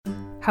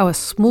How a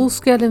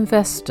small-scale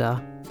investor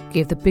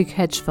gave the big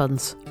hedge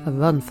funds a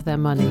run for their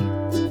money.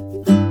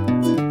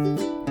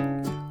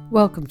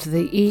 Welcome to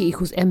the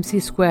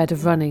E=MC²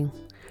 of running,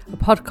 a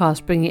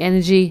podcast bringing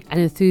energy and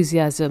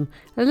enthusiasm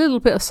and a little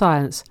bit of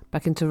science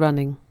back into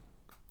running.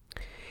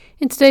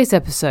 In today's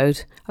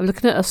episode, I'm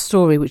looking at a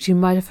story which you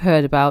might have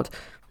heard about,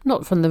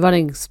 not from the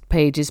running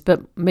pages, but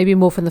maybe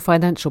more from the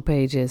financial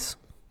pages.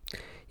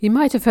 You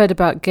might have heard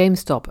about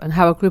GameStop and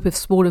how a group of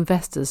small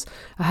investors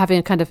are having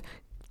a kind of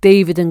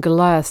David and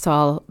Goliath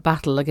style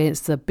battle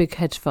against the big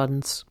hedge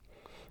funds.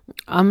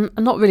 I'm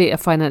not really a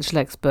financial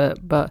expert,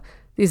 but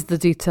these are the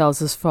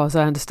details as far as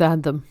I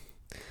understand them.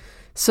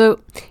 So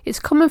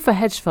it's common for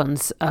hedge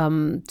funds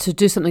to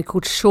do something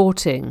called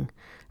shorting,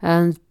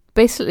 and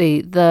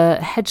basically the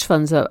hedge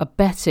funds are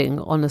betting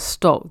on a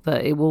stock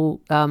that it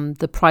will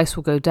the price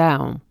will go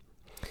down.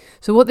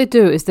 So what they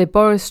do is they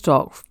borrow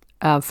stock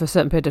for a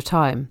certain period of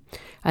time,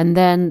 and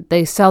then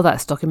they sell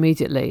that stock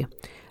immediately.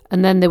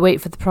 And then they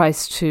wait for the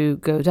price to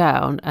go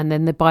down, and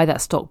then they buy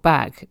that stock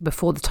back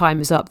before the time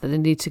is up that they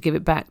need to give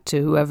it back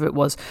to whoever it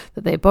was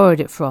that they borrowed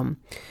it from.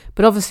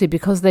 But obviously,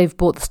 because they've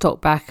bought the stock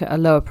back at a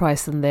lower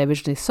price than they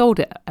originally sold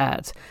it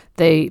at,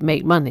 they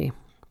make money.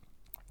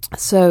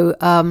 So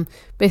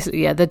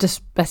basically, they're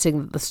just betting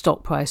that the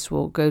stock price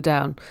will go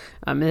down.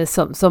 There's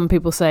some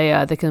people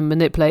say they can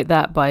manipulate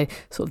that by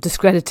sort of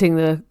discrediting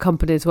the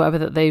companies, whatever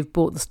that they've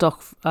bought the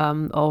stock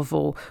of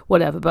or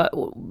whatever. But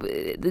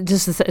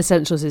just the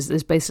essentials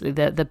is basically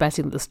they're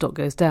betting that the stock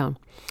goes down.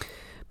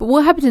 But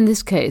what happened in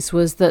this case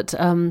was that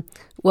there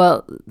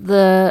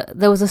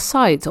was a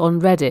site on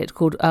Reddit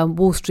called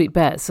Wall Street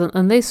Bets,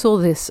 and they saw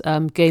this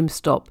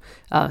GameStop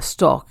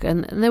stock,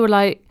 and they were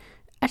like,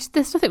 actually,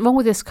 there's nothing wrong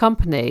with this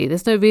company.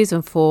 There's no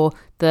reason for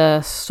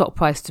the stock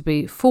price to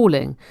be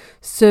falling.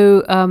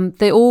 So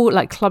they all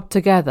clubbed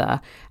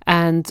together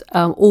and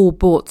all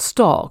bought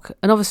stock.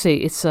 And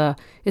obviously, it's a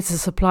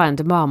supply and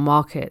demand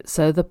market.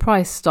 So the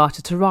price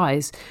started to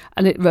rise,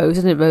 and it rose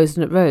and it rose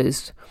and it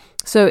rose.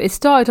 So it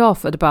started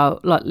off at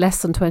about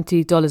less than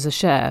 $20 a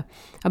share,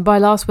 and by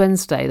last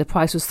Wednesday, the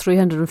price was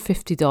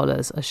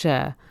 $350 a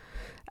share.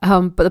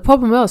 But the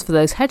problem was for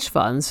those hedge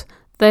funds,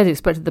 they had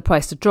expected the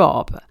price to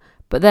drop.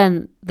 But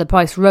then the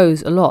price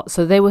rose a lot,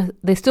 so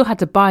they still had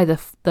to buy the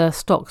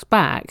stocks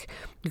back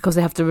because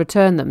they have to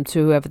return them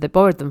to whoever they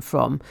borrowed them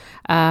from,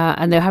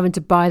 and they're having to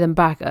buy them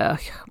back at a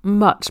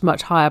much,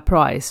 much higher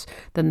price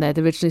than they'd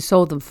originally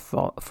sold them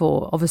for,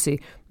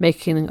 obviously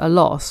making a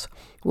loss,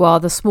 while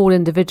the small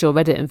individual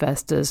Reddit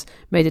investors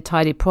made a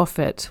tidy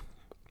profit.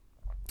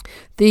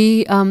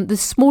 The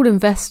small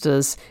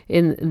investors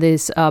in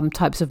these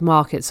types of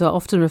markets are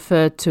often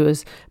referred to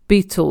as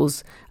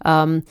beetles,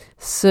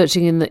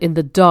 searching in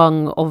the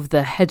dung of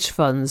the hedge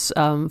funds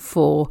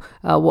for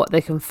what they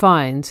can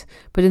find.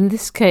 But in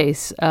this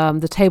case,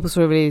 the tables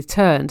were really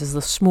turned as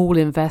the small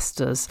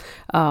investors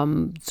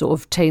sort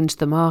of changed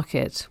the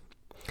market.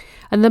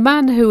 And the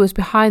man who was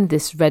behind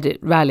this Reddit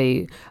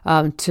rally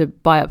to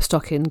buy up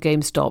stock in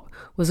GameStop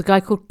was a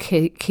guy called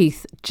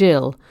Keith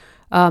Gill.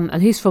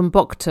 And he's from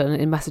Brockton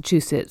in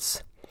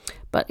Massachusetts.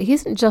 But he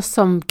isn't just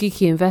some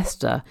geeky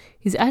investor,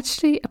 he's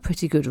actually a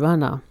pretty good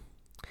runner.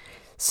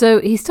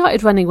 So he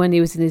started running when he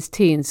was in his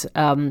teens.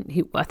 I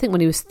think when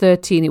he was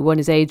 13, he won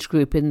his age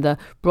group in the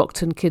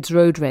Brockton Kids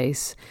Road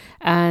Race.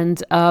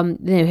 And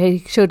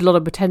he showed a lot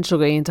of potential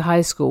going into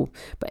high school.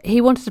 But he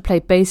wanted to play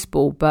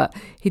baseball, but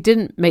he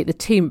didn't make the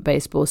team at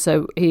baseball,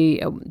 so he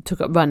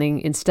took up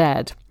running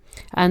instead.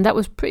 And that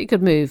was a pretty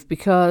good move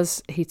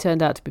because he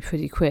turned out to be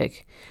pretty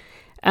quick.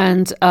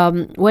 And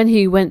when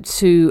he went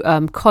to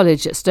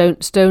college at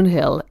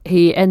Stonehill,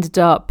 he ended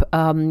up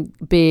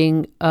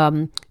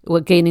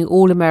gaining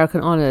all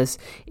American honours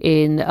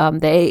in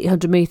the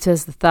 800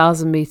 metres, the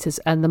 1,000 metres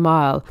and the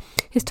mile.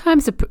 His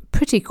times are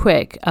pretty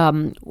quick,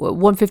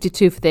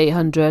 1:52 for the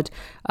 800,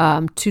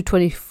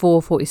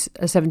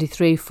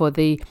 2:24.73 for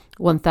the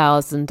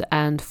 1,000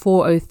 and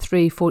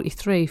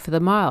 4:03.43 for the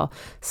mile.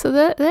 So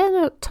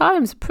their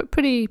times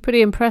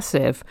pretty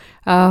impressive.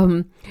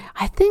 I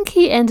think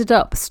he ended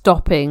up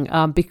stopping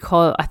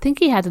because I think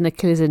he had an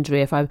Achilles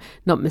injury, if I'm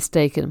not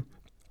mistaken.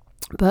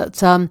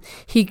 But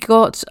he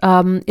got,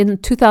 in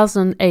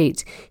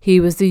 2008, he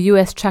was the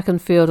US Track and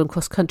Field and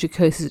Cross Country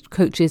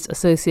Coaches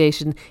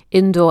Association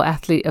Indoor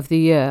Athlete of the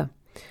Year.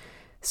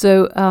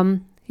 So,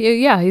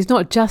 he's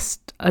not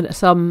just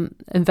some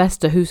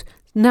investor who's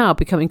now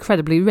become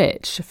incredibly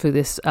rich through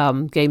this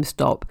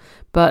GameStop,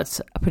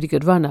 but a pretty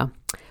good runner.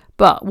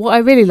 But what I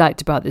really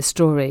liked about this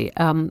story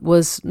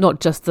was not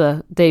just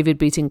the David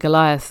beating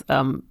Goliath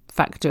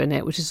factor in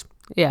it, which is,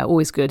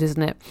 always good,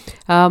 isn't it?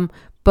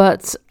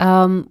 But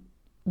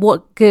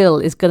what Gill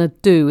is going to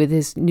do with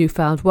his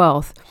newfound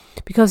wealth,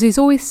 because he's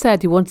always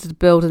said he wanted to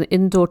build an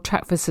indoor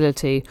track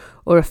facility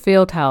or a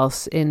field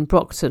house in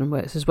Brockton,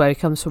 which is where he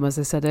comes from, as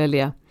I said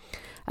earlier.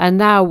 And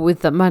now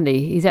with that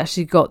money, he's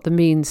actually got the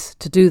means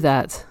to do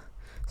that.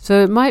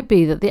 So it might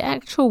be that the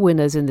actual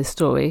winners in this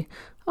story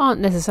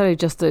aren't necessarily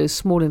just those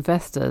small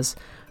investors,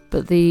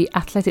 but the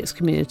athletics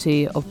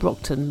community of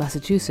Brockton,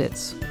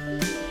 Massachusetts.